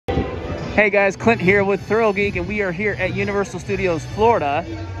Hey guys, Clint here with ThrillGeek, and we are here at Universal Studios Florida,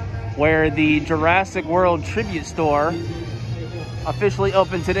 where the Jurassic World tribute store officially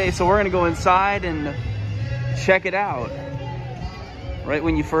opened today. So we're gonna go inside and check it out. Right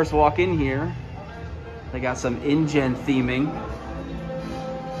when you first walk in here, they got some InGen theming,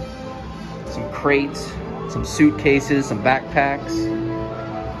 some crates, some suitcases, some backpacks.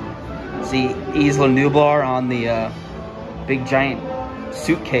 See Isla Nublar on the big giant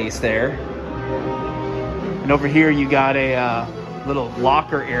suitcase there. And over here you got a little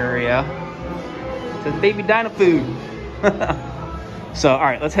locker area. It says baby dino food. So all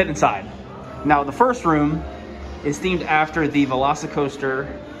right, let's head inside. Now the first room is themed after the Velocicoaster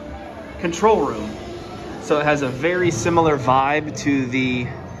control room. So it has a very similar vibe to the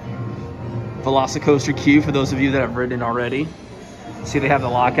Velocicoaster queue for those of you that have ridden already. See, they have the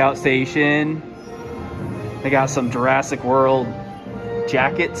lockout station. They got some Jurassic World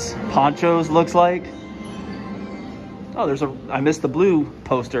jackets, ponchos, looks like. Oh, I missed the blue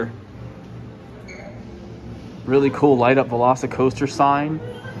poster. Really cool light up Velocicoaster sign.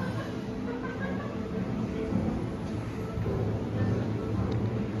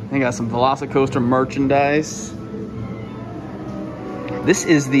 They got some Velocicoaster merchandise. This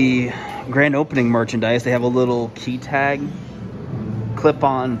is the grand opening merchandise. They have a little key tag,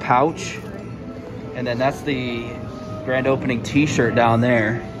 clip-on pouch, and then that's the grand opening t-shirt down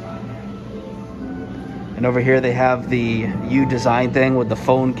there. And over here they have the U design thing with the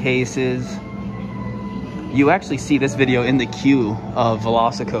phone cases. You actually see this video in the queue of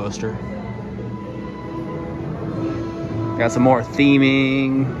Velocicoaster. Got some more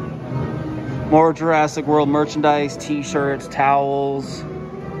theming, more Jurassic World merchandise, t-shirts, towels.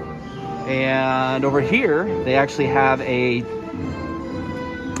 And over here they actually have a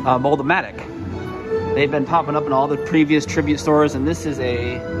Mold-O-Matic. They've been popping up in all the previous tribute stores, and this is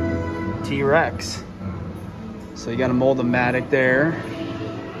a T-Rex. So you got a Mold-O-Matic there.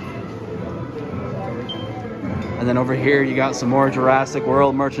 And then over here you got some more Jurassic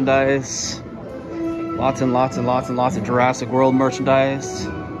World merchandise. Lots and lots and lots and lots of Jurassic World merchandise.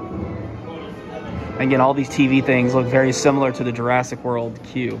 Again, all these TV things look very similar to the Jurassic World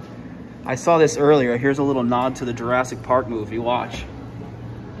queue. I saw this earlier. Here's a little nod to the Jurassic Park movie. Watch.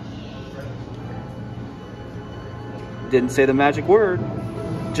 Didn't say the magic word,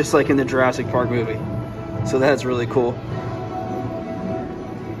 just like in the Jurassic Park movie. So that's really cool.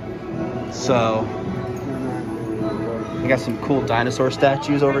 So we got some cool dinosaur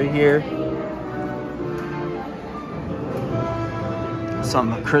statues over here.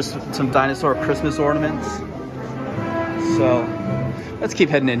 Some dinosaur Christmas ornaments. So let's keep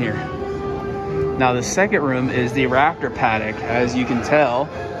heading in here. Now the second room is the Raptor Paddock. As you can tell,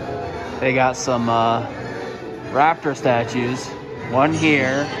 they got some Raptor statues, one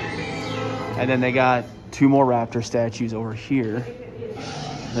here, and then they got two more Raptor statues over here.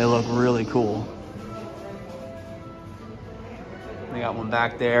 They look really cool. They got one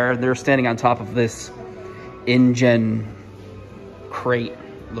back there. They're standing on top of this InGen crate,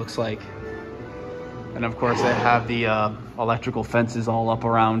 looks like. And of course they have the electrical fences all up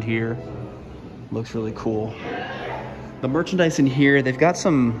around here. Looks really cool. The merchandise in here, they've got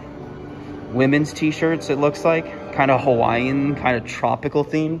some women's t-shirts, it looks like, kind of Hawaiian, kind of tropical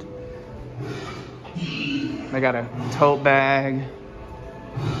themed. They got a tote bag.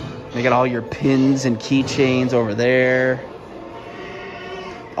 They got all your pins and keychains over there.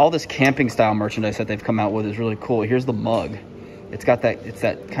 All this camping style merchandise that they've come out with is really cool. Here's the mug. It's got that, it's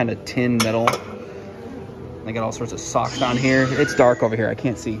that kind of tin metal. They got all sorts of socks down here. It's dark over here, I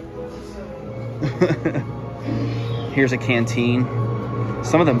can't see. Here's a canteen.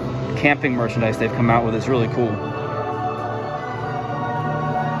 Some of the camping merchandise they've come out with is really cool.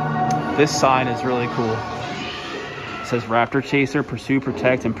 This sign is really cool. It says Raptor Chaser, Pursue,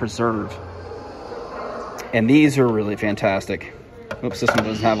 Protect, and Preserve. And these are really fantastic. Oops, this one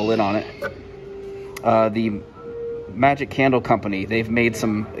doesn't have a lid on it. The Magic Candle Company, they've made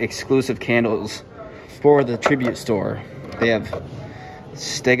some exclusive candles for the tribute store. They have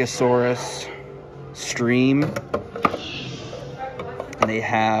Stegosaurus Stream. And they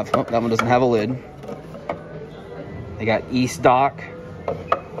have, oh, that one doesn't have a lid. They got East Dock.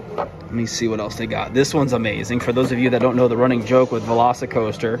 Let me see what else they got. This one's amazing. For those of you that don't know the running joke with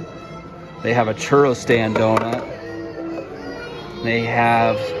Velocicoaster, they have a churro stand donut. They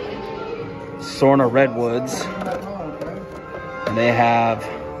have Sorna Redwoods. And they have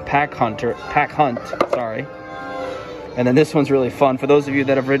Pack Hunt, sorry. And then this one's really fun. For those of you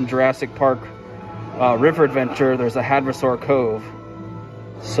that have ridden Jurassic Park River Adventure, there's a Hadrosaur Cove.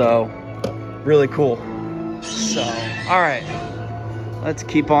 So, really cool. So, all right. let's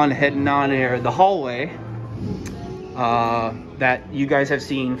keep on heading on here. The hallway that you guys have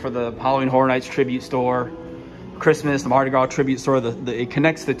seen for the Halloween Horror Nights tribute store, Christmas, the Mardi Gras tribute store, it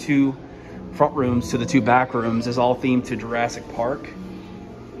connects the two front rooms to the two back rooms, is all themed to Jurassic Park.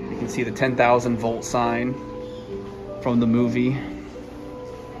 You can see the 10,000 volt sign from the movie.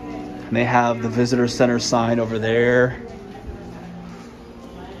 And they have the visitor center sign over there.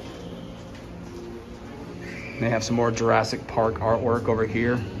 They have some more Jurassic Park artwork over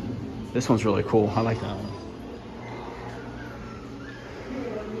here. This one's really cool. I like that one.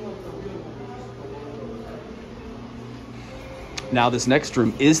 Now this next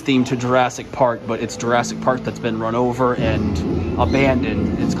room is themed to Jurassic Park, but it's Jurassic Park that's been run over and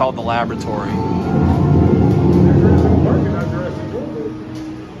abandoned. It's called the Laboratory.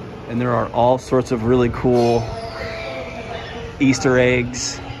 And there are all sorts of really cool Easter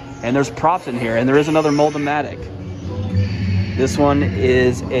eggs. And there's props in here, and there is another Moldomatic. This one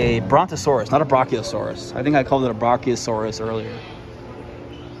is a Brontosaurus, not a Brachiosaurus. I think I called it a Brachiosaurus earlier.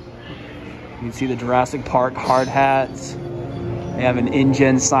 You can see the Jurassic Park hard hats. They have an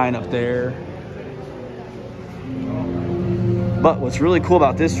InGen sign up there. But what's really cool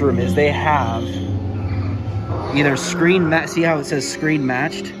about this room is they have either screen match. See how it says screen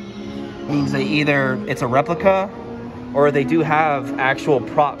matched? Means they either, it's a replica, or they do have actual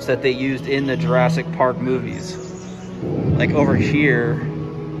props that they used in the Jurassic Park movies. Like over here,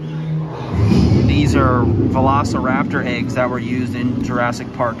 these are Velociraptor eggs that were used in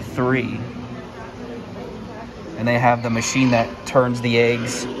Jurassic Park 3. And they have the machine that turns the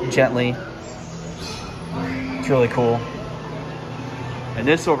eggs gently. It's really cool. And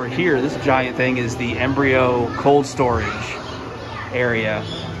this over here, this giant thing, is the embryo cold storage area,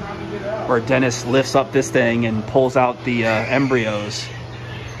 where Dennis lifts up this thing and pulls out the embryos.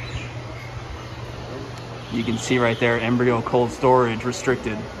 You can see right there, embryo cold storage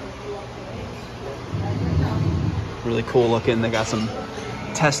restricted. Really cool looking. They got some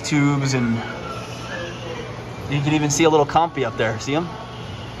test tubes, and you can even see a little compy up there. See them?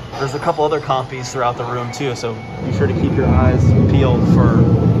 There's a couple other compies throughout the room too, so be sure to keep your eyes peeled for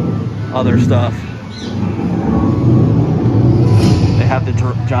other stuff. They have the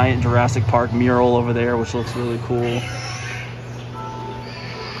giant Jurassic Park mural over there, which looks really cool.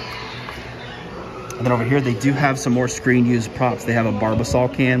 And then over here, they do have some more screen used props. They have a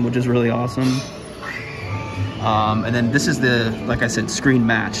Barbasol can, which is really awesome. And then this is the, like I said, screen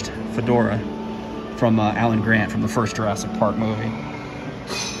matched fedora from Alan Grant from the first Jurassic Park movie.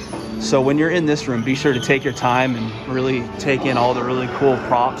 So when you're in this room, be sure to take your time and really take in all the really cool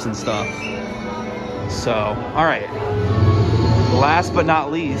props and stuff. So, all right. Last but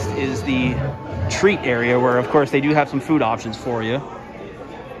not least is the treat area, where of course they do have some food options for you.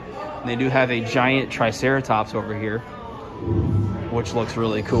 And they do have a giant Triceratops over here, which looks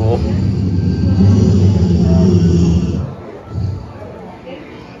really cool.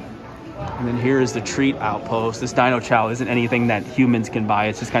 And then here is the treat outpost. This Dino Chow isn't anything that humans can buy.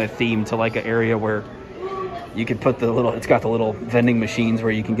 It's just kind of themed to like an area where you could put the little, it's got the little vending machines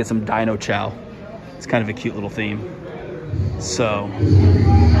where you can get some Dino Chow. It's kind of a cute little theme. So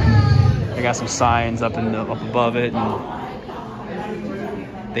I got some signs up above it,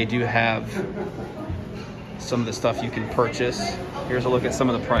 and they do have some of the stuff you can purchase. Here's a look at some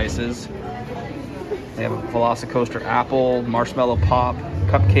of the prices. They have a Velocicoaster apple, marshmallow pop,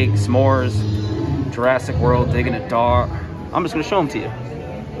 cupcake, s'mores, Jurassic World, digging a dog. I'm just gonna show them to you.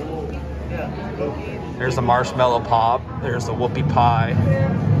 There's the marshmallow pop. There's the whoopie pie,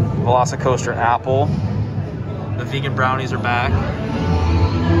 Velocicoaster apple. The vegan brownies are back.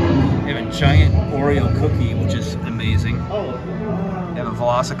 They have a giant Oreo cookie, which is amazing. They have a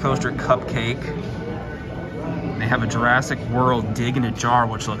Velocicoaster cupcake. They have a Jurassic World dig in a jar,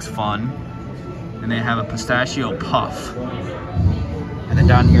 which looks fun. And they have a pistachio puff. And then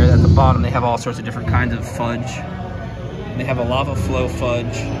down here at the bottom, they have all sorts of different kinds of fudge. And they have a lava flow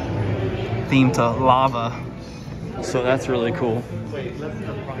fudge themed to lava. So that's really cool.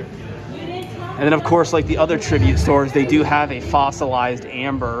 And then of course, like the other tribute stores, they do have a fossilized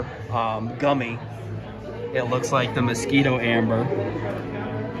amber gummy. It looks like the mosquito amber.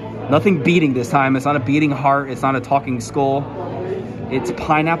 Nothing beating this time. It's not a beating heart. It's not a talking skull. It's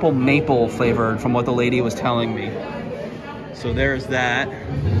pineapple maple flavored, from what the lady was telling me. So there's that.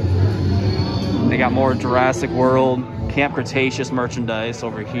 They got more Jurassic World, Camp Cretaceous merchandise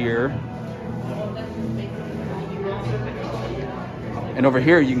over here. And over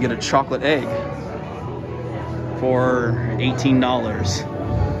here you can get a chocolate egg for $18.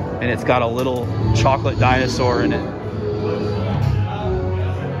 And it's got a little chocolate dinosaur in it.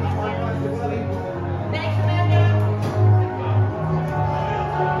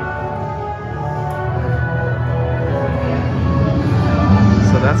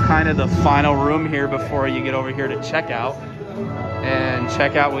 of the final room here before you get over here to checkout. And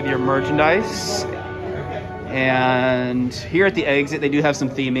check out with your merchandise. And here at the exit, they do have some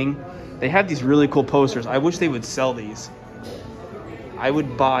theming. They have these really cool posters. I wish they would sell these. I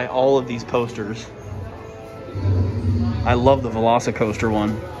would buy all of these posters. I love the Velocicoaster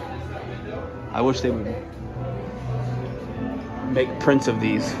one. I wish they would make prints of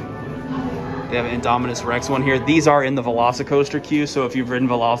these. They have an Indominus Rex one here. These are in the Velocicoaster queue, so if you've ridden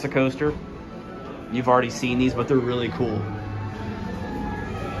Velocicoaster, you've already seen these, but they're really cool.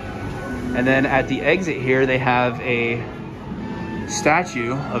 And then at the exit here, they have a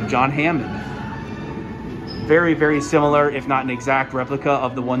statue of John Hammond. Very, very similar, if not an exact replica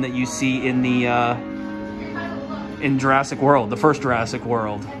of the one that you see in the in Jurassic World, the first Jurassic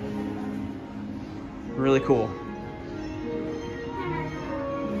World. Really cool.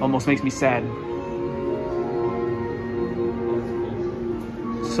 Almost makes me sad.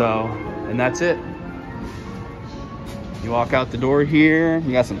 So, and that's it. You walk out the door here,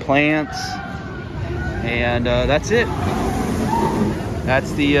 you got some plants, and that's it.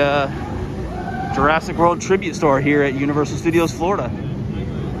 That's the Jurassic World tribute store here at Universal Studios Florida.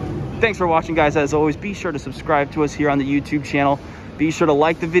 Thanks for watching, guys. As always, be sure to subscribe to us here on the YouTube channel. Be sure to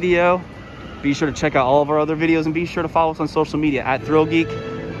like the video. Be sure to check out all of our other videos, and be sure to follow us on social media at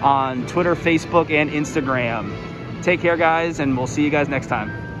ThrillGeek on Twitter, Facebook, and Instagram. Take care, guys, and we'll see you guys next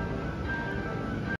time.